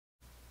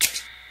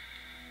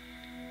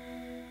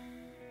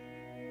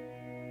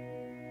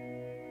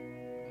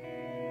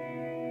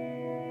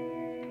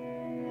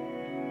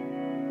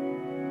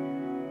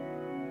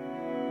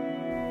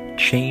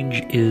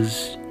change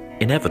is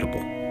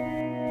inevitable,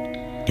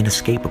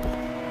 inescapable,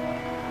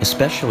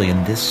 especially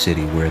in this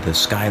city where the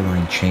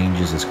skyline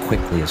changes as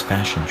quickly as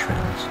fashion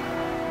trends.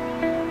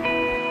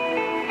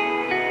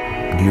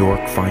 New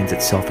York finds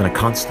itself in a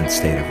constant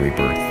state of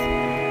rebirth.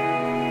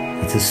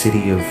 It's a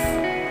city of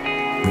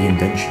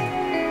reinvention.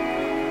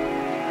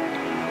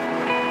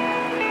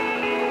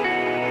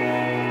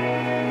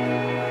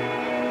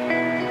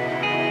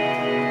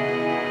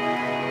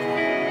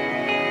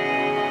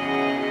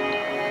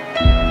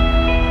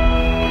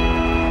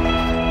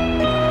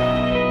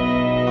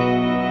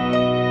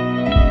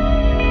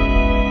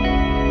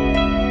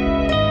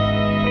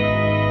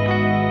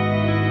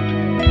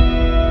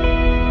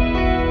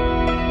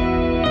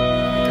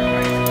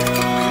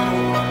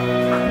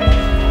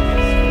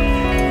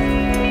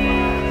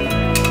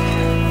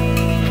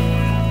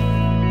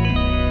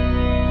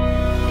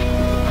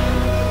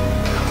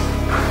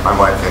 My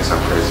wife thinks I'm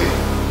crazy.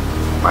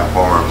 My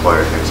former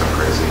employer thinks I'm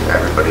crazy.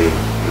 Everybody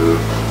who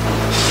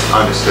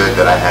understood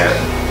that I had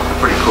a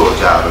pretty cool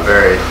job, a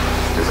very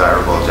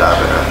desirable job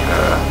at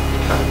a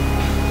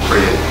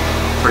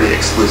pretty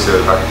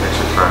exclusive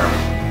architecture firm.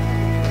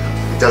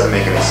 It doesn't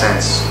make any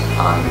sense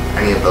on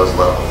any of those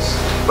levels,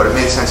 but it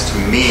made sense to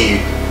me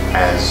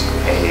as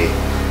a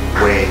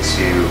way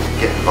to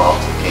get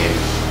involved in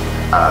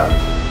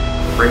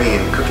bringing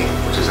in cooking,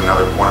 which is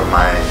another one of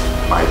my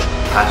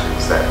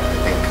passions that I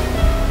think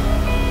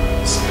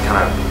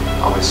kind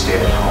of always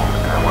stayed at home,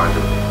 and I wanted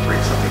to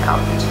bring something out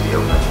into the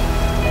open.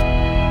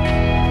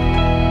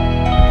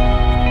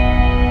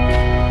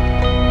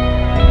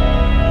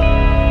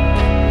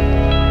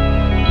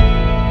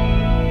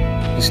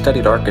 He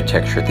studied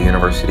architecture at the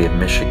University of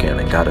Michigan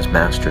and got his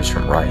master's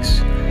from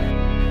Rice.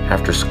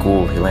 After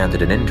school, he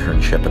landed an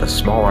internship at a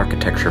small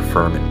architecture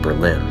firm in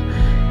Berlin.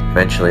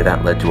 Eventually,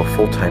 that led to a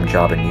full-time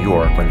job in New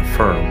York when the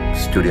firm,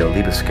 Studio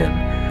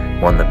Libeskind,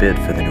 won the bid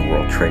for the New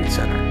World Trade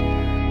Center.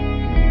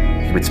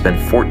 He would spend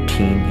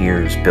 14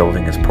 years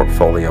building his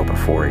portfolio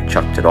before he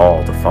chucked it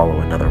all to follow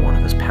another one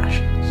of his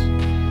passions.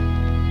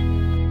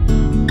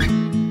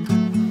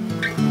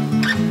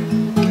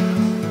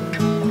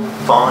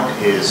 FAUN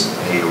is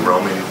a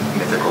Roman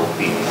mythical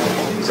being.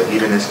 He's a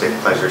hedonistic,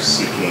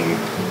 pleasure-seeking,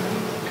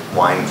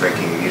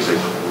 wine-drinking,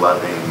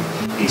 music-loving,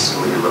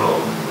 beastly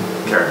little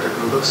character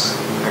who looks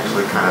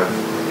actually kind of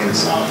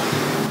innocent.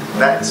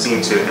 That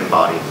seemed to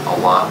embody a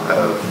lot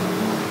of,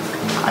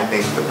 I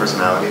think, the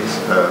personalities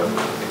of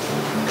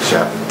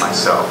Chef,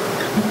 myself,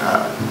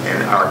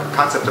 and our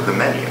concept of the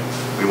menu.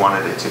 We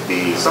wanted it to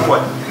be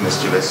somewhat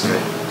mischievous and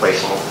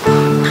playful.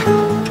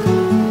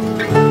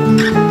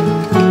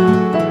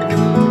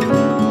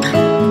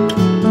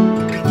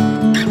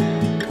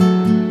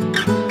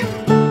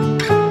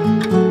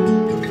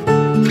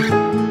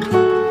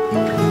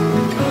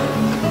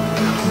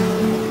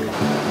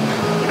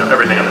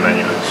 Everything on the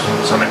menu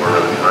is something we're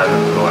really behind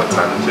and put a lot of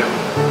time into.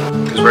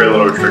 There's very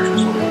little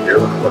restrictions what we can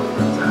do, and we're lucky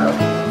enough to have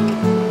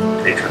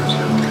patrons who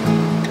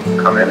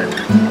come in and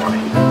want to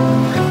eat.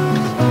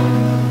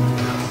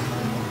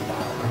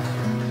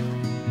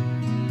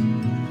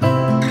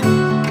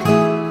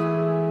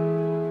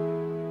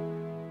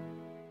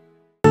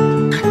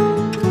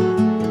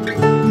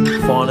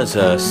 FAUN is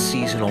a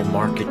seasonal,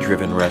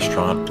 market-driven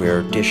restaurant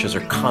where dishes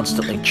are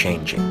constantly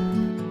changing.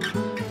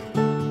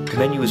 The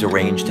menu is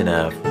arranged in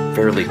a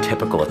fairly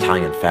typical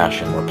Italian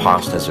fashion where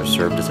pastas are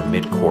served as a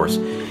mid-course,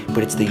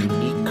 but it's the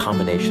unique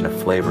combination of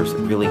flavors that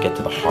really get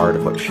to the heart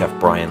of what Chef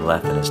Brian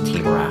Leth and his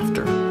team are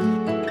after.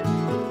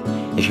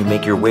 As you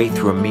make your way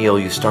through a meal,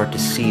 you start to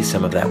see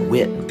some of that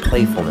wit and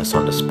playfulness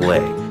on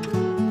display.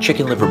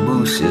 Chicken liver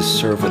mousse is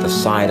served with a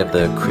side of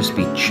the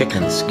crispy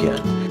chicken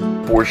skin.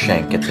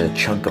 Borscht gets a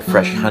chunk of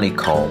fresh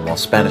honeycomb, while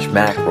Spanish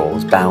mackerel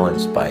is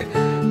balanced by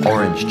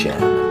orange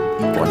jam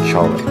and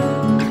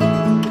guanciale.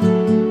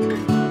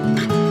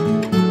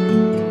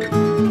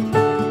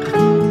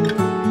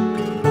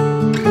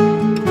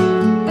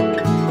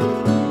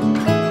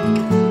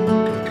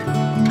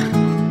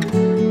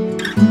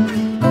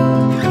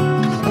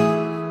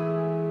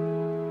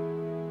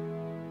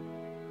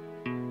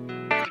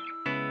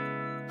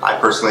 I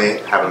personally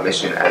have a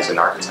mission as an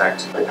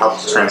architect. It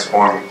helps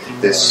transform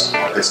this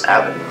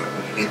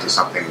avenue into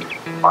something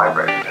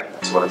vibrant.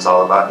 That's what it's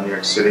all about in New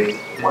York City.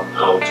 One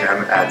little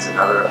gem adds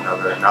another.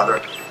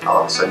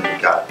 All of a sudden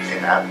you've got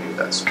an avenue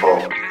that's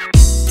full.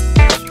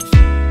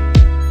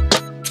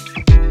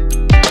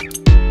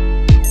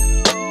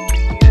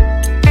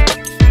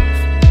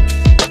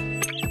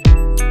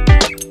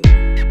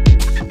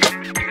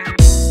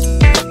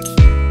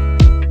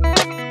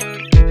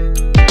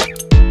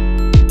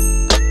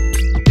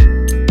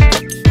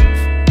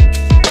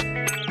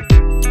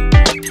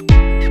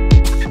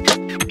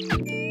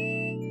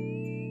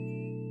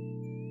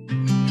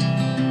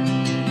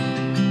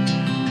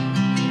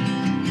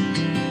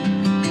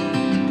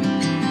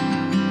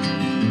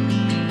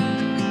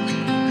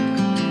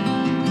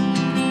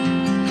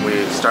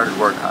 Started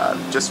work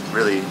just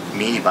really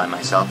me by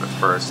myself at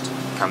first,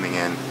 coming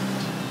in.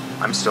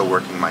 I'm still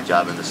working my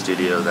job in the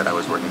studio that I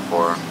was working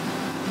for.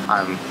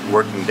 I'm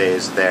working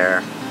days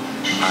there,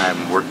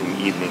 I'm working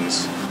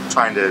evenings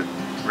trying to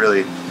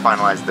really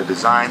finalize the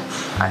design.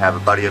 I have a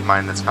buddy of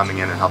mine that's coming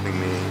in and helping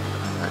me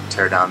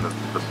tear down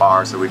the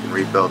bar so we can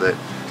rebuild it,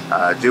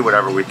 do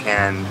whatever we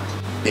can,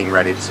 being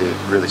ready to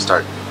really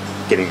start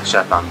getting the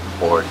chef on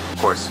board. Of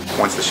course,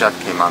 once the chef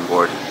came on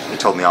board, he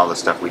told me all the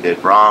stuff we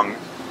did wrong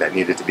that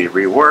needed to be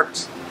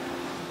reworked.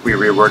 We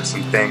reworked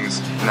some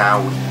things.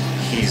 Now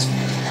he's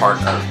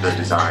part of the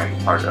design,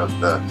 part of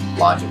the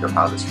logic of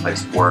how this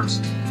place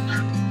works.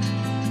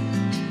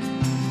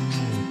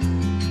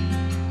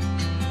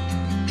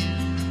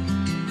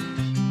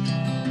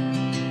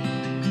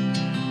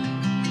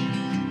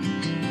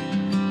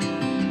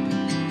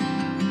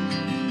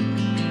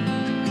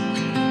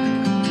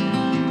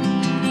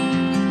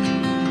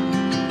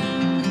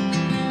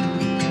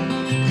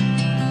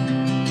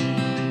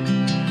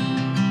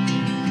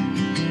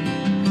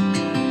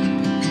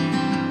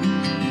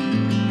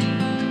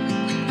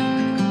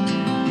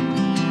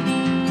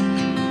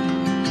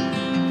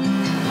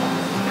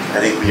 I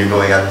think when you're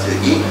going out to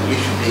eat, you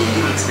should be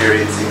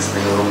experiencing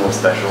something a little more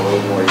special, a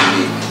little more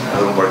unique, a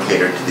little more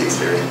catered to the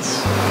experience.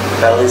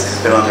 Bally's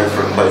has been on there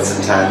for quite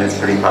some time. It's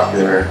pretty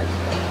popular.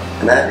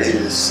 And that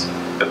is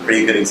a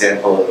pretty good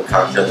example of a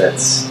cocktail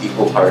that's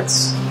equal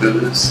parts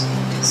booze,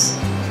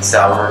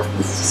 sour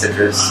with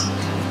citrus,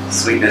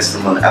 sweetness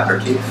from an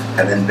aperitif,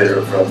 and then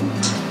bitter from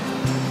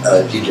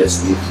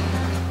digestif.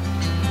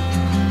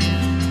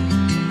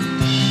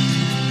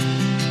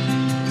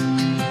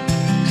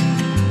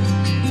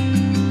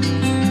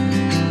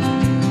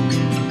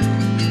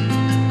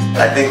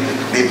 I think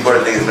the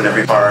important thing is when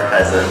every bar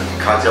has a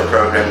cocktail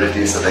program to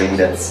do something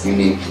that's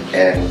unique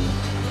and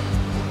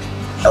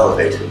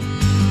elevated.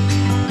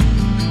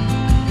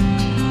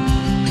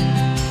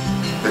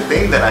 The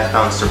thing that I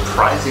found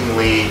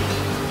surprisingly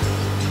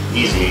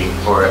easy,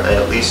 or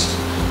at least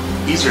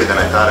easier than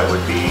I thought it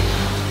would be,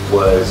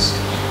 was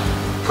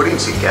putting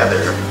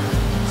together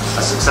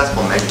a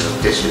successful menu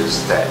of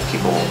dishes that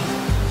people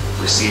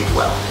received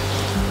well.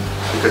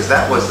 Because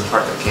that was the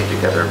part that came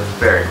together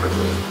very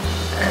quickly.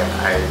 And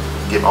I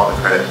give all the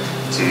credit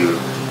to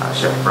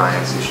Chef Brian,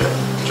 Chef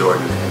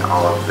Jordan, and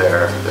all of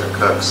their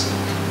cooks.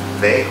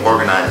 They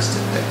organized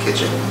a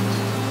kitchen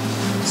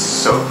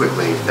so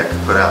quickly that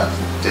could put out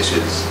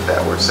dishes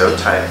that were so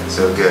tight and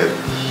so good.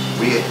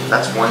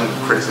 That's one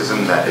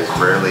criticism that is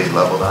rarely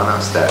leveled on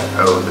us, that,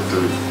 oh, the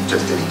food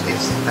just didn't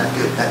taste that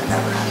good. That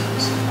never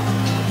happens.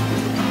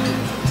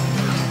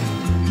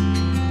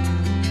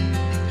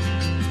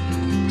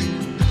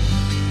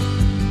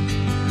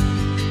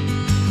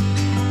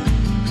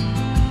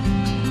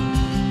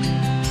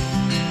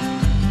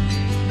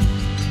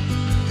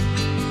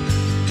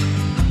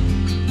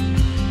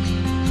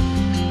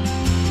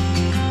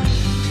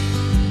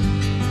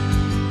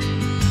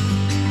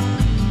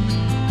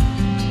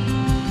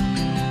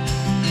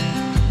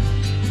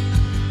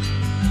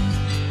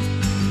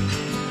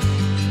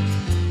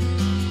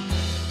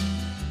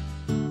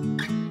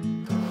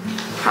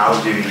 How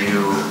do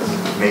you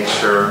make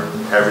sure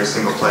every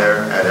single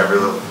player at every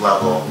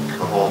level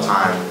the whole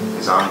time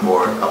is on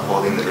board,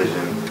 upholding the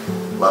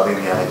vision, loving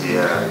the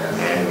idea,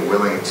 and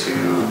willing to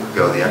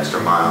go the extra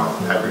mile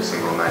every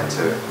single night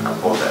to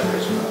uphold that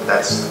vision?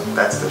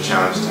 That's the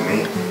challenge to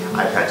me.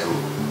 I've had to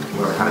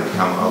learn how to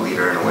become a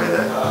leader in a way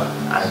that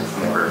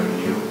I've never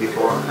knew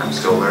before. I'm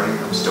still learning.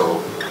 I'm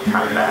still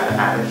kind of bad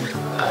at it.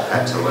 I've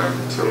had to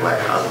learn to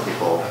let other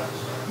people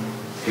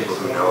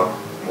who know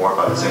more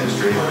about this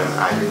industry than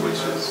I do, which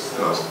is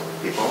most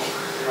people.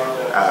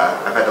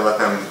 I've had to let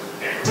them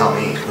tell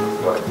me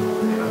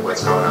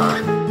what's going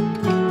on.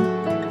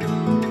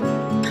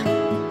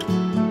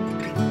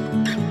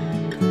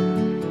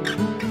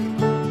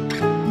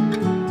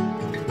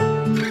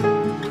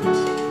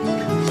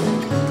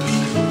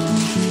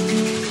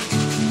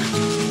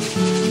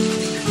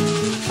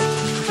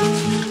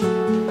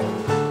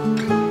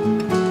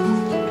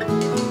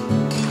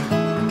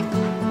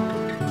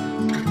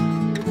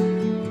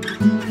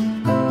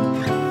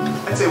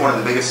 I'd say one of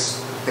the biggest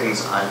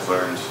things I've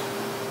learned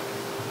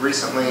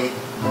recently,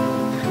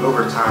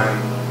 over time,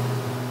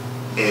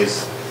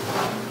 is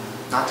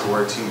not to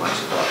worry too much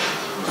about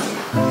money.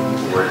 I think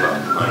people worry about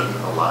money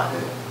a lot,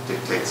 and it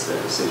dictates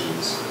their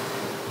decisions,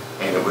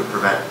 and it would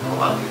prevent a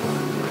lot of people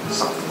from doing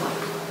something like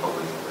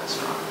opening a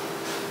restaurant.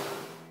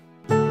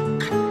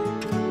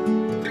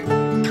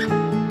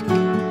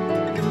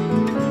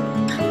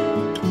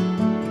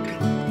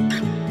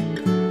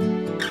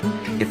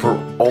 If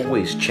we're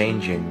always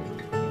changing,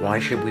 why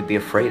should we be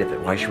afraid of it?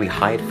 Why should we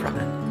hide from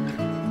it?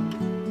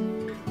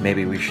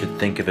 Maybe we should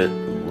think of it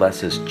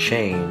less as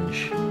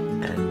change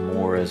and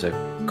more as a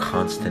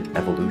constant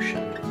evolution.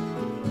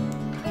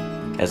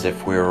 As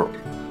if we're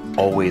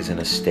always in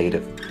a state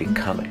of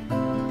becoming.